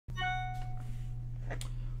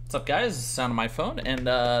What's up, guys? It's the sound of my phone, and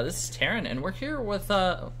this is Taryn, and we're here with,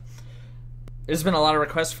 there's been a lot of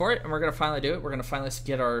requests for it, and we're going to finally do it. We're going to finally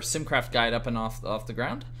get our Simcraft guide up and off the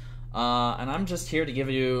ground. And I'm just here to give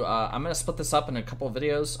you, I'm going to split this up in a couple of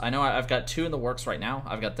videos. I know I've got two in the works right now.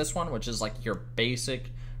 I've got this one, which is like your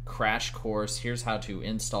basic crash course. Here's how to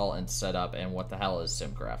install and set up, and what the hell is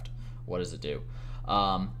Simcraft? What does it do?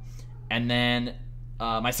 And then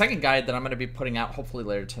my second guide that I'm going to be putting out hopefully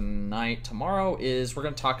later tomorrow, is we're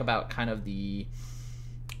going to talk about kind of the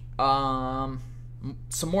some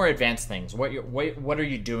more advanced things. What are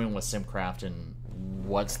you doing with Simcraft, and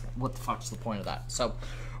what the fuck's the point of that? So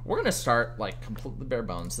we're going to start like completely bare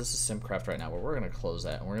bones. This is Simcraft right now, but we're going to close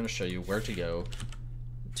that, and we're going to show you where to go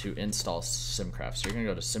to install Simcraft. So you're going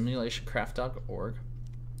to go to simulationcraft.org,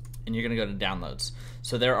 and you're going to go to downloads.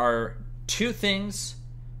 So there are two things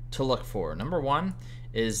to look for. Number one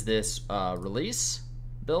is this release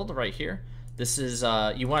build right here. This is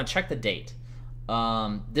you want to check the date.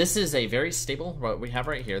 This is a very stable, what we have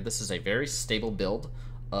right here, this is a very stable build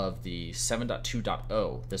of the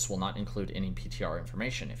 7.2.0. This will not include any PTR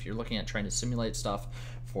information. If you're looking at trying to simulate stuff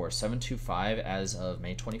for 7.2.5 as of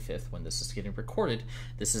May 25th, when this is getting recorded,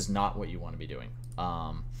 this is not what you want to be doing.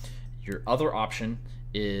 Your other option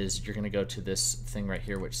is you're going to go to this thing right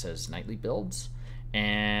here which says nightly builds,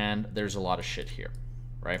 and there's a lot of shit here,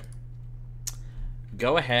 right?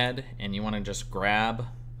 Go ahead and you want to just grab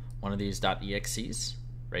one of these .exes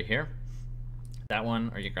right here, that one,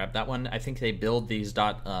 or you grab that one. I think they build these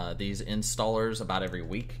installers about every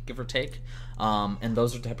week, give or take, and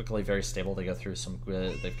those are typically very stable. They go through some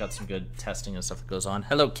good, they've got some good testing and stuff that goes on.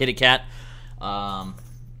 Hello, kitty cat.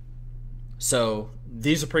 So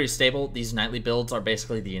these are pretty stable. These nightly builds are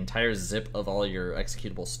basically the entire zip of all your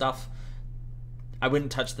executable stuff. I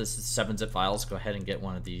wouldn't touch this 7-zip files. Go ahead and get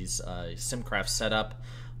one of these Simcraft setup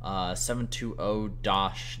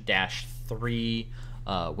 720-3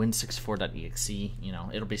 win64.exe. You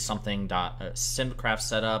know, it'll be something Simcraft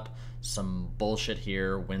setup, some bullshit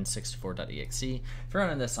here, win64.exe. If you're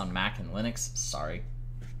running this on Mac and Linux, sorry.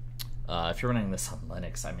 If you're running this on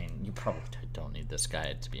Linux, I mean, you probably don't need this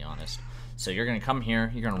guide, to be honest. So you're going to come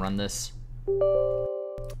here, you're going to run this.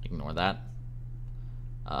 Ignore that.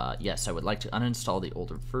 Yes, I would like to uninstall the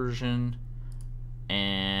older version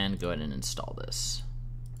and go ahead and install this.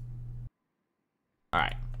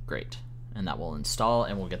 Alright, great. And that will install,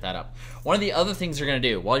 and we'll get that up. One of the other things you're going to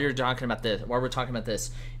do while we're talking about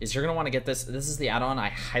this, is you're going to want to get this. This is the add-on I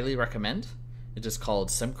highly recommend. It's just called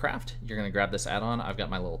Simcraft. You're going to grab this add-on. I've got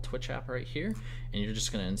my little Twitch app right here, and you're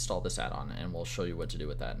just going to install this add-on, and we'll show you what to do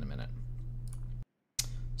with that in a minute.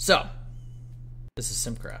 So, this is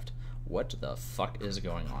Simcraft. What the fuck is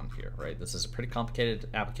going on here, right? This is a pretty complicated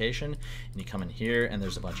application, and you come in here and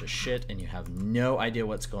there's a bunch of shit and you have no idea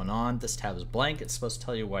what's going on. This tab is blank. It's supposed to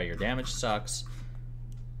tell you why your damage sucks.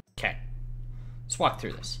 Okay, let's walk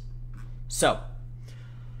through this. So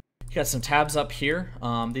you got some tabs up here.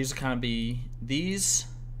 These are kind of these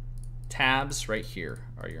tabs right here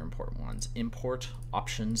are your important ones: import,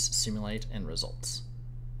 options, simulate, and results.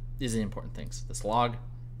 These are the important things. This log,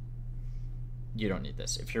 you don't need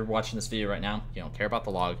this. If you're watching this video right now, you don't care about the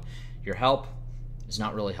log. Your help is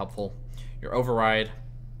not really helpful. Your override,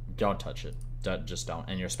 don't touch it. Just don't.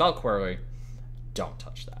 And your spell query, don't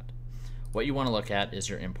touch that. What you want to look at is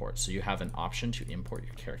your import. So you have an option to import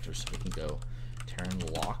your characters. So we can go Terran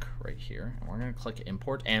lock right here, and we're going to click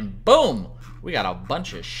import, and boom, we got a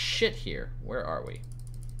bunch of shit here. Where are we?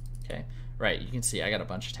 Okay, right, you can see I got a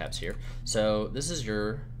bunch of tabs here. So this is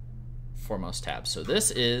your foremost tab. So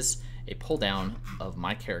this is a pull down of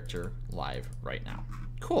my character live right now.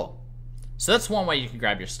 Cool. So that's one way you can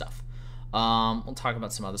grab your stuff. We'll talk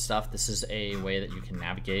about some other stuff. This is a way that you can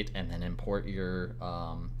navigate and then import your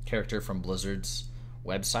character from Blizzard's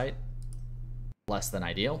website. Less than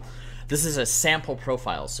ideal. This is a sample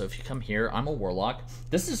profile. So if you come here, I'm a warlock.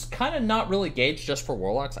 This is kind of not really gauged just for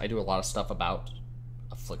warlocks. I do a lot of stuff about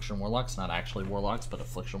affliction warlocks, not actually warlocks, but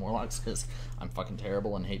affliction warlocks, because I'm fucking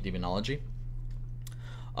terrible and hate demonology.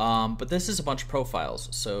 But this is a bunch of profiles.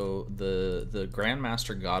 So the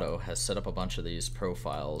Grandmaster Gatto has set up a bunch of these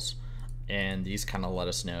profiles, and these kind of let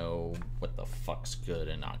us know what the fuck's good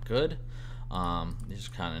and not good. These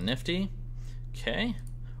are kind of nifty. Okay,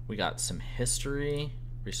 we got some history,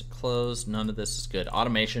 recent close. None of this is good.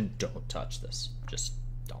 Automation, don't touch this. Just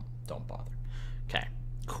don't bother. Okay,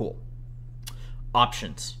 cool.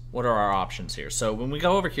 Options. What are our options here? So when we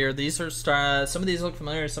go over here, these are some of these look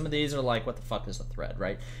familiar. Some of these are like, what the fuck is a thread,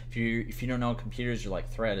 right? If you don't know computers, you're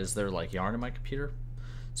like, thread, is there like yarn in my computer?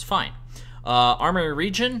 It's fine. Armory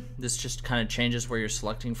region. This just kind of changes where you're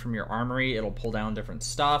selecting from your armory. It'll pull down different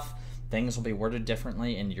stuff. things will be worded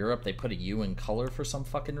differently. In Europe, they put a U in color for some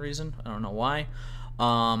fucking reason. I don't know why.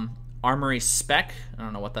 Armory spec. I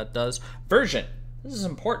don't know what that does. Version. This is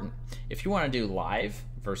important. If you want to do live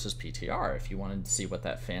versus PTR, if you want to see what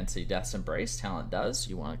that fancy Death's Embrace talent does,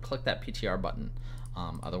 you want to click that PTR button.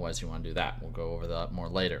 Otherwise, you want to do that. We'll go over that more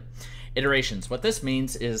later. Iterations. What this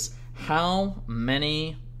means is how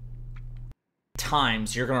many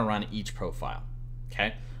times you're going to run each profile.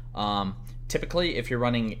 Okay. Typically, if you're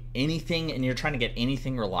running anything and you're trying to get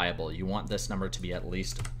anything reliable, you want this number to be at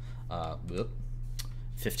least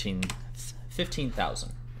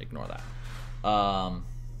 15,000. Ignore that.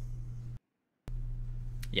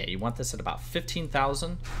 Yeah, you want this at about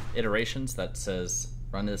 15,000 iterations. That says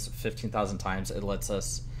run this 15,000 times. It lets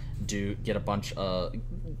us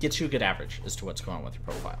get you a good average as to what's going on with your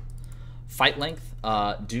profile. Fight length,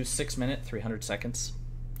 do 6 minute, 300 seconds.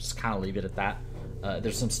 Just kind of leave it at that.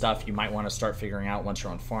 There's some stuff you might want to start figuring out once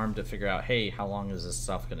you're on farm to figure out, hey, how long is this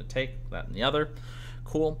stuff going to take? That and the other.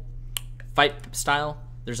 Cool. Fight style.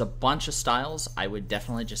 There's a bunch of styles. I would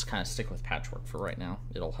definitely just kind of stick with patchwork for right now.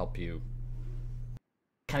 It'll help you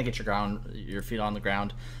kind of get your feet on the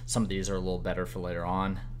ground. Some of these are a little better for later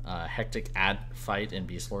on. Hectic ad fight and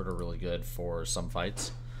Beast Lord are really good for some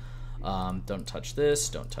fights. Don't touch this.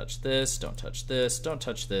 Don't touch this. Don't touch this. Don't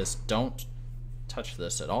touch this. Don't touch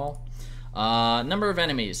this at all. Number of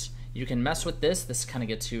enemies. You can mess with this. This kind of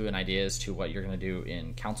gets you an idea as to what you're going to do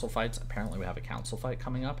in council fights. Apparently we have a council fight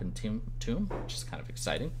coming up in Tomb, which is kind of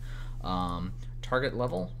exciting. Target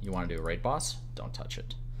level, you want to do a raid boss. Don't touch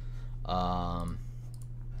it.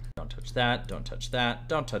 Don't touch that. Don't touch that.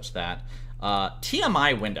 Don't touch that.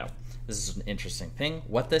 TMI window. This is an interesting thing.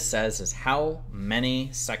 What this says is how many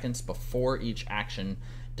seconds before each action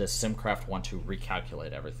does Simcraft want to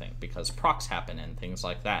recalculate everything, because procs happen and things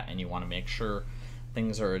like that, and you want to make sure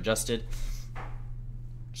things are adjusted.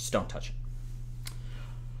 Just don't touch it.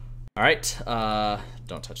 All right,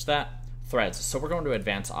 don't touch that. Threads. So we're going to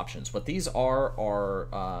advanced options. What these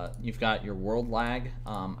are you've got your world lag.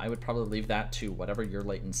 I would probably leave that to whatever your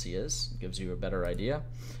latency is. It gives you a better idea.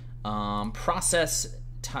 Process,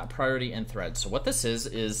 priority, and threads. So what this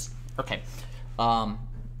is okay.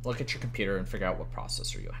 Look at your computer and figure out what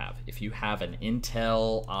processor you have. If you have an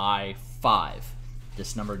Intel i5,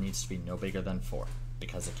 this number needs to be no bigger than 4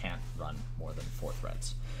 because it can't run more than 4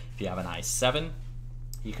 threads. If you have an i7,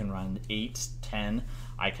 you can run 8, 10.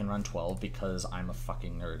 I can run 12 because I'm a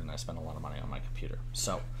fucking nerd and I spend a lot of money on my computer.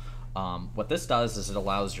 So what this does is it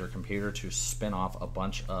allows your computer to spin off a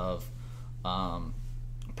bunch of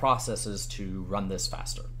processes to run this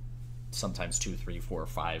faster. Sometimes 2, 3, 4,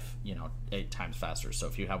 5, 8 times faster. So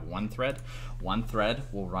if you have one thread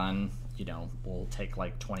will run, will take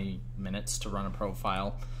like 20 minutes to run a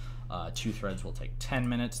profile. 2 threads will take 10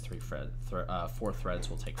 minutes. 4 threads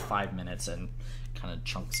will take 5 minutes, and kind of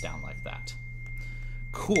chunks down like that.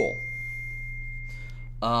 Cool.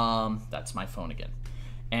 That's my phone again.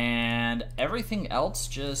 And everything else,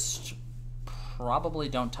 just probably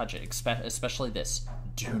don't touch it, especially this.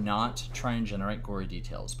 Do not try and generate gory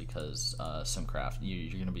details because Simcraft,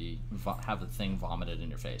 you're going to have the thing vomited in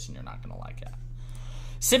your face and you're not going to like it.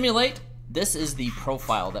 Simulate. This is the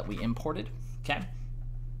profile that we imported. Okay.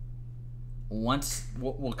 Once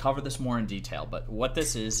we'll cover this more in detail, but what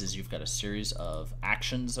this is you've got a series of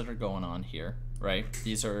actions that are going on here, right?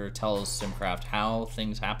 These tells Simcraft how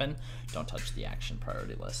things happen. Don't touch the action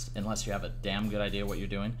priority list unless you have a damn good idea what you're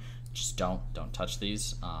doing. Just don't touch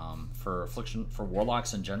these. For affliction, for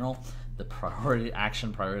warlocks in general, the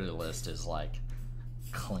action priority list is like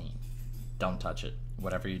clean. Don't touch it.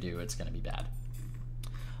 Whatever you do, it's going to be bad.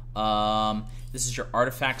 This is your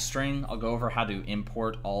artifact string. I'll go over how to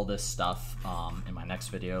import all this stuff in my next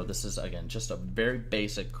video. This is, again, just a very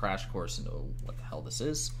basic crash course into what the hell this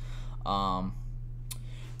is.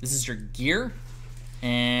 This is your gear,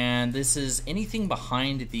 and this is anything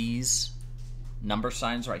behind these number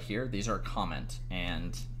signs right here. These are a comment,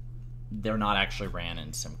 and they're not actually ran in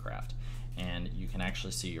Simcraft. And you can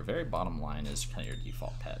actually see your very bottom line is kind of your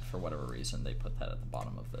default pet. For whatever reason, they put that at the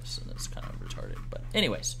bottom of this, and it's kind of retarded. But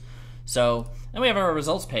anyways, so then we have our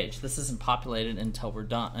results page. This isn't populated until we're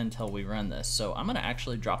done, until we run this. So I'm going to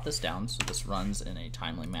actually drop this down so this runs in a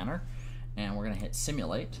timely manner. And we're going to hit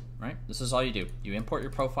simulate, right? This is all you do. You import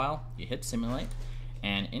your profile, you hit simulate,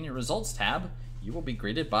 and in your results tab, you will be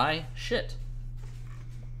greeted by shit.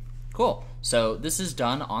 Cool. So this is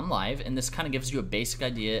done on live, and this kind of gives you a basic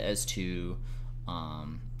idea as to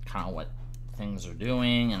kind of what things are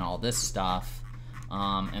doing and all this stuff.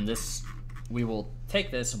 And this, we will take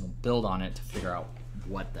this and we'll build on it to figure out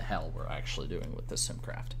what the hell we're actually doing with this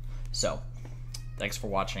Simcraft. So Thanks for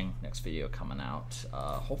watching. Next video coming out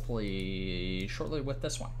hopefully shortly with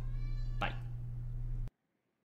this one.